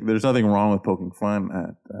 I think there's nothing wrong with poking fun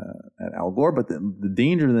at Al Gore, but the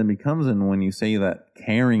danger then becomes in when you say that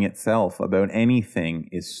caring itself about anything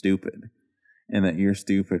is stupid, and that you're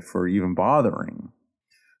stupid for even bothering.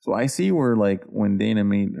 So I see where, like, when Dana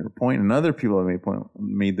made her point, and other people have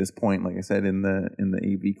made this point, like I said in the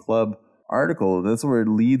AV Club article, that's where it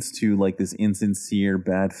leads to like this insincere,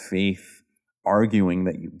 bad faith arguing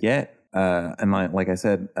that you get. And like I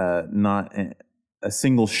said, not a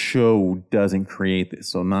single show doesn't create this.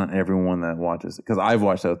 So not everyone that watches it, because I've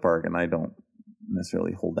watched South Park and I don't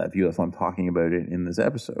necessarily hold that view. That's why I'm talking about it in this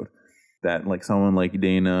episode. That like someone like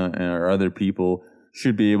Dana or other people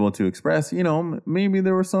should be able to express, maybe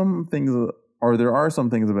there were some things, or there are some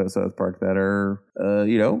things about South Park that are,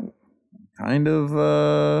 kind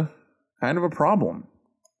of a problem,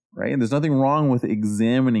 right? And there's nothing wrong with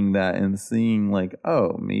examining that and seeing like,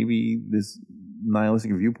 oh, maybe this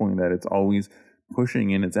nihilistic viewpoint that it's always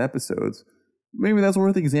pushing in its episodes, maybe that's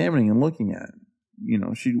worth examining and looking at.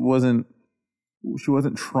 She wasn't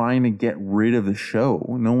trying to get rid of the show.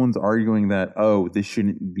 No one's arguing that, oh, this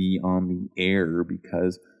shouldn't be on the air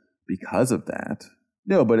because of that.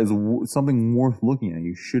 No, but it's something worth looking at.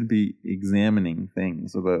 You should be examining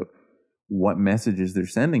things about what messages they're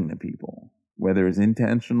sending to people, whether it's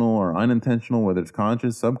intentional or unintentional, whether it's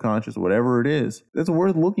conscious, subconscious, whatever it is. That's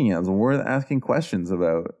worth looking at. It's worth asking questions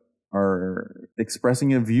about or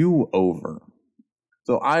expressing a view over.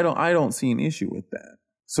 So I don't see an issue with that.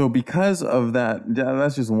 So because of that,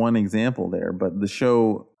 that's just one example there. But the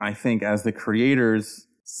show, I think, as the creators,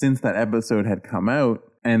 since that episode had come out,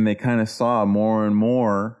 and they kind of saw more and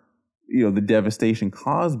more, the devastation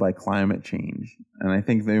caused by climate change. And I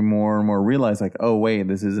think they more and more realized, like, oh, wait,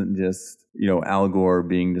 this isn't just, Al Gore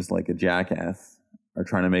being just like a jackass or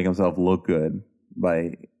trying to make himself look good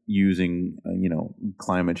by using,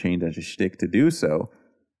 climate change as a shtick to do so.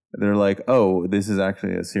 They're like, oh, this is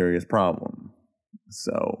actually a serious problem.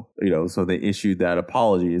 So, so they issued that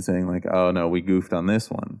apology saying like, oh no, we goofed on this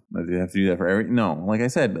one. Do you have to do that for every? No, like I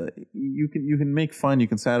said, you can make fun, you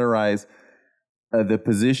can satirize the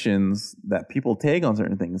positions that people take on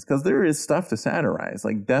certain things, because there is stuff to satirize.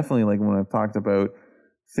 Like definitely, like when I've talked about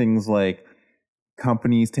things like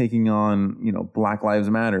companies taking on, Black Lives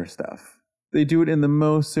Matter stuff. They do it in the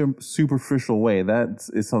most superficial way. That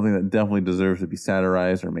is something that definitely deserves to be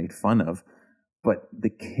satirized or made fun of. But the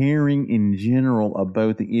caring in general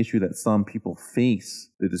about the issue that some people face,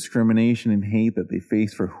 the discrimination and hate that they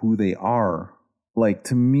face for who they are, like,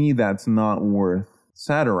 to me, that's not worth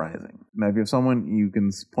satirizing. Now, if you have someone you can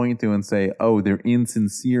point to and say, oh, they're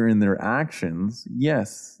insincere in their actions,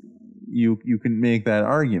 yes, you can make that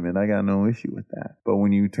argument. I got no issue with that. But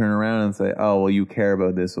when you turn around and say, oh, well, you care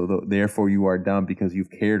about this, so therefore you are dumb because you've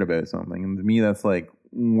cared about something. And to me, that's like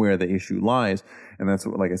where the issue lies. And that's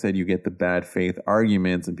what, like I said, you get the bad faith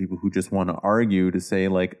arguments and people who just want to argue to say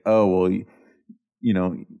like, oh,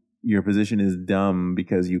 well, your position is dumb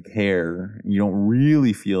because you care. You don't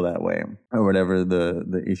really feel that way, or whatever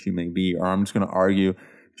the issue may be. Or I'm just going to argue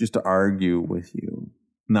just to argue with you,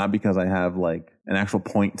 not because I have like an actual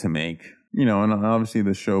point to make. And obviously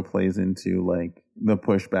the show plays into like the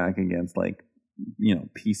pushback against like,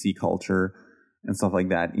 PC culture and stuff like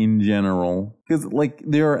that in general. Because like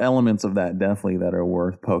there are elements of that definitely that are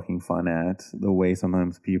worth poking fun at. The way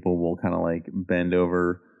sometimes people will kind of like bend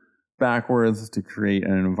over backwards to create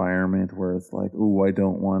an environment where it's like, oh, I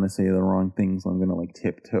don't want to say the wrong things, so I'm going to like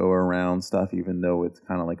tiptoe around stuff, even though it's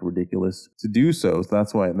kind of like ridiculous to do so. So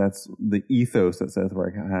that's the ethos that South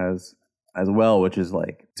Park has as well, which is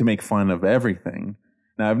like to make fun of everything.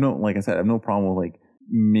 Now, I have no problem with like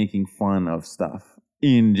making fun of stuff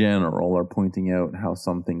in general or pointing out how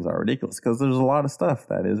some things are ridiculous, because there's a lot of stuff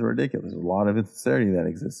that is ridiculous. There's a lot of insincerity that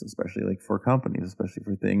exists, especially like for companies, especially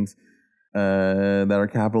for things that are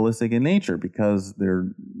capitalistic in nature, because they're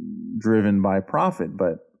driven by profit.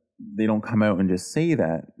 But they don't come out and just say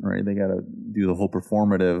that, right? They gotta do the whole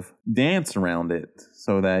performative dance around it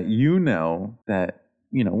so that that,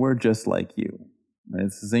 we're just like you.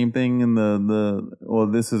 It's the same thing in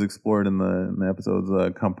this is explored in the episodes,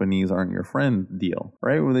 companies aren't your friend deal,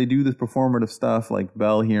 right? Where they do this performative stuff, like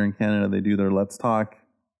Bell here in Canada, they do their Let's Talk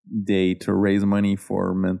Day to raise money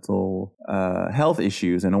for mental health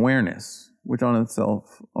issues and awareness, which on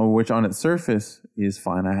its surface is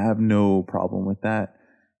fine. I have no problem with that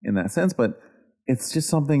in that sense, but it's just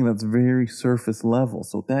something that's very surface level.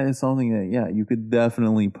 So that is something that, you could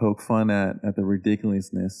definitely poke fun at the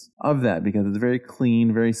ridiculousness of that, because it's a very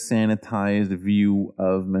clean, very sanitized view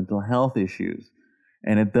of mental health issues.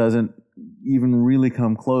 And it doesn't even really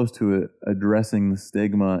come close to addressing the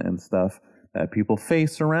stigma and stuff that people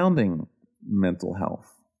face surrounding mental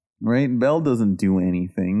health. Right? Bell doesn't do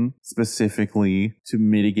anything specifically to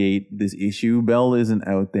mitigate this issue. Bell isn't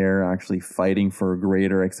out there actually fighting for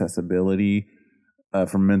greater accessibility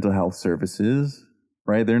for mental health services,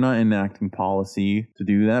 right? They're not enacting policy to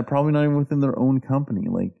do that. Probably not even within their own company.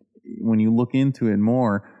 Like, when you look into it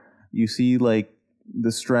more, you see like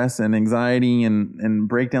the stress and anxiety and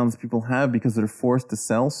breakdowns people have because they're forced to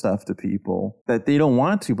sell stuff to people that they don't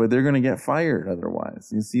want to, but they're going to get fired otherwise.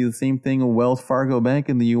 You see the same thing with Wells Fargo Bank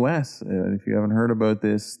in the US. If you haven't heard about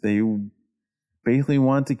this, they basically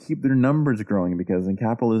want to keep their numbers growing, because in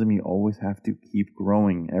capitalism, you always have to keep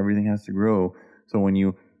growing. Everything has to grow. So when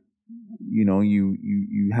you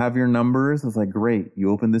have your numbers, it's like, great, you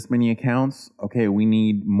open this many accounts. Okay, we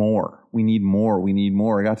need more.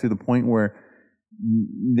 I got to the point where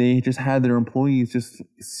they just had their employees just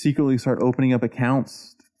secretly start opening up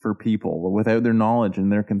accounts for people without their knowledge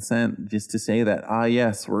and their consent, just to say that,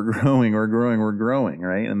 yes, we're growing,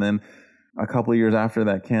 right? And then a couple of years after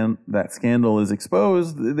that scandal is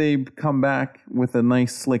exposed, they come back with a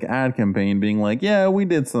nice slick ad campaign being like, yeah, we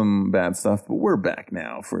did some bad stuff, but we're back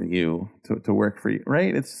now for you to work for you,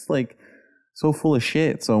 right? It's just like so full of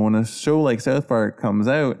shit. So when a show like South Park comes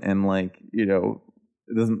out and it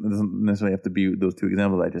doesn't necessarily have to be those two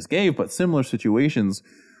examples I just gave, but similar situations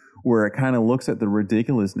where it kind of looks at the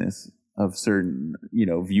ridiculousness of certain,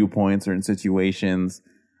 viewpoints, certain situations,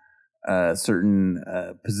 certain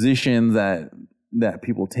positions that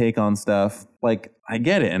people take on stuff. Like, I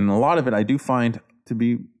get it, and a lot of it I do find to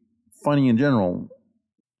be funny in general,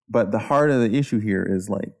 but the heart of the issue here is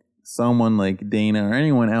like someone like Dana or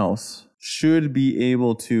anyone else should be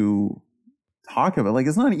able to talk about, like,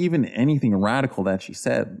 it's not even anything radical that she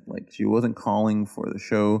said. Like, she wasn't calling for the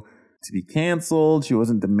show to be canceled. She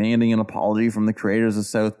wasn't demanding an apology from the creators of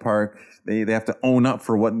South Park. They have to own up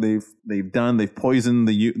for what they've done. They've poisoned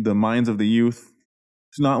the minds of the youth.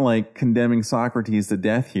 It's not like condemning Socrates to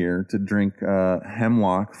death here to drink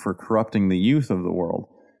hemlock for corrupting the youth of the world.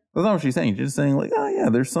 That's not what she's saying. She's just saying, like,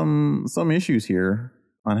 there's some issues here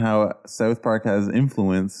on how South Park has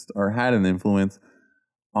influenced or had an influence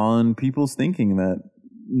on people's thinking that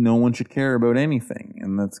no one should care about anything.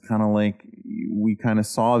 And that's kind of like, we kind of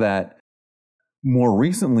saw that more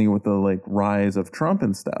recently with the rise of Trump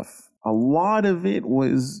and stuff. A lot of it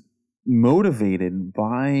was motivated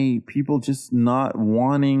by people just not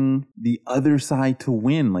wanting the other side to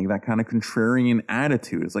win, like that kind of contrarian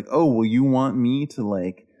attitude. It's like, oh, well, you want me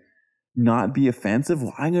to not be offensive?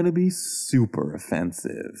 Well, I'm going to be super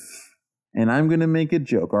offensive. And I'm going to make a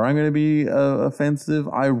joke, or I'm going to be offensive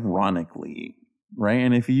ironically, right?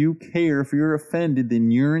 And if you care, if you're offended,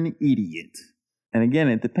 then you're an idiot. And again,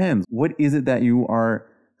 it depends. What is it that you are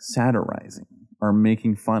satirizing or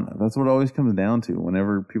making fun of? That's what it always comes down to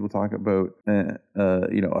whenever people talk about,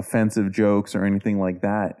 offensive jokes or anything like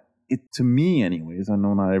that. To me, anyways, I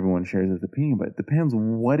know not everyone shares this opinion, but it depends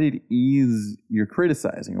what it is you're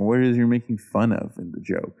criticizing or what it is you're making fun of in the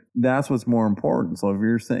joke. That's what's more important. So if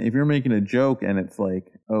you're making a joke and it's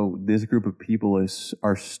like, oh, this group of people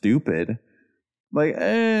are stupid, maybe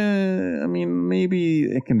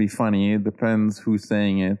it can be funny. It depends who's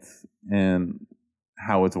saying it and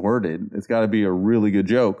how it's worded. It's got to be a really good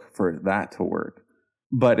joke for that to work.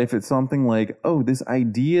 But if it's something like, oh, this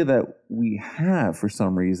idea that we have for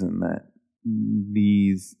some reason that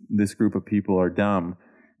this group of people are dumb,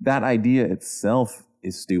 that idea itself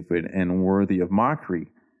is stupid and worthy of mockery,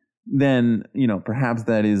 then, perhaps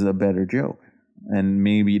that is a better joke. And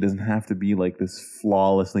maybe it doesn't have to be like this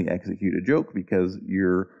flawlessly executed joke, because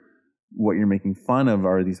what you're making fun of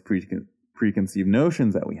are these preconceived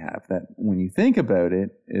notions that we have that, when you think about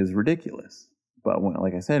it, is ridiculous. But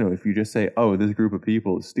like I said, if you just say, oh, this group of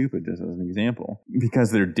people is stupid, just as an example, because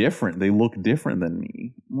they're different, they look different than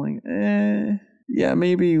me, I'm like, yeah,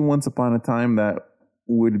 maybe once upon a time that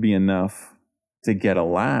would be enough to get a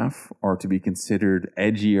laugh or to be considered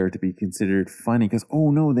edgy or to be considered funny because, oh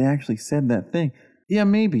no, they actually said that thing. Yeah,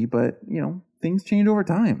 maybe, but things change over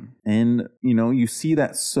time. And, you see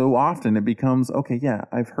that so often it becomes, okay, yeah,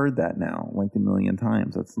 I've heard that now like a million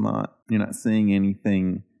times. You're not saying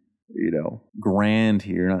anything, grand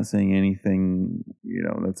here. You're not saying anything,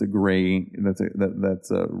 that's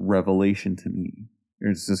a revelation to me.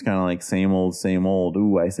 It's just kind of like same old, same old.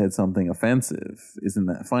 Ooh, I said something offensive. Isn't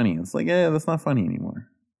that funny? It's like, yeah, that's not funny anymore.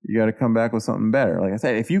 You got to come back with something better. Like I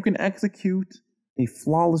said, if you can execute a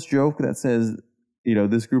flawless joke that says,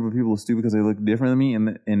 this group of people are stupid because they look different than me,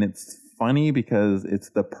 and it's funny because it's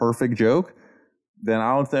the perfect joke, then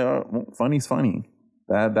I would say, oh, funny's funny.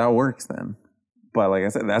 That works then. But like I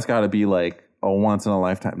said, that's got to be like a once in a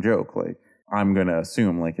lifetime joke. Like I'm gonna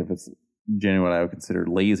assume, like if it's genuine, I would consider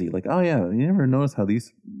lazy. Like, oh yeah, you never notice how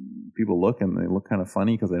these people look and they look kind of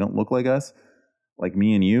funny because they don't look like us, like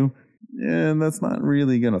me and you. And that's not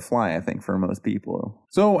really going to fly, I think, for most people.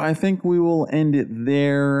 So I think we will end it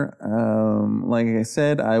there. Like I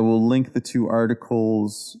said, I will link the 2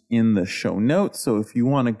 articles in the show notes. So if you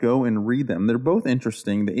want to go and read them, they're both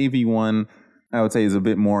interesting. The AV one, I would say, is a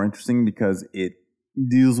bit more interesting because it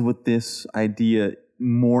deals with this idea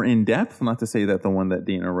more in depth. Not to say that the one that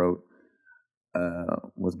Dana wrote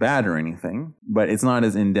was bad or anything, but it's not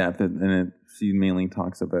as in depth, and she mainly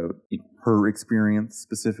talks about her experience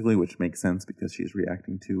specifically, which makes sense because she's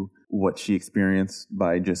reacting to what she experienced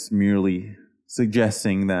by just merely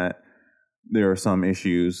suggesting that there are some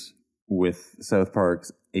issues with South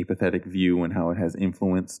Park's apathetic view and how it has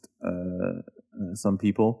influenced some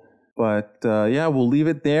people. But yeah, we'll leave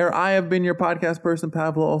it there. I have been your podcast person,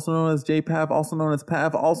 Pavlo, also known as JPav, also known as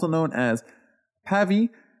Pav, also known as Pavi.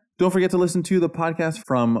 Don't forget to listen to the podcast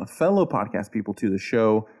from fellow podcast people to the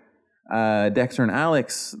show, Dexter and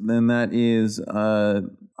Alex. Then that is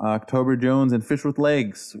October Jones and Fish with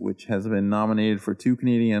Legs, which has been nominated for 2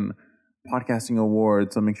 Canadian Podcasting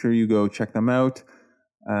Awards. So make sure you go check them out.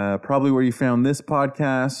 Probably where you found this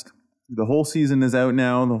podcast. The whole season is out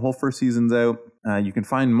now. The whole first season's out. You can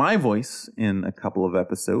find my voice in a couple of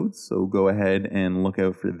episodes. So go ahead and look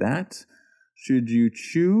out for that, should you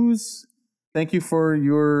choose. Thank you for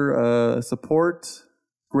your support.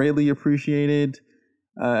 Greatly appreciated.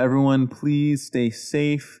 Everyone, please stay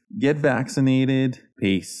safe. Get vaccinated.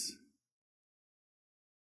 Peace.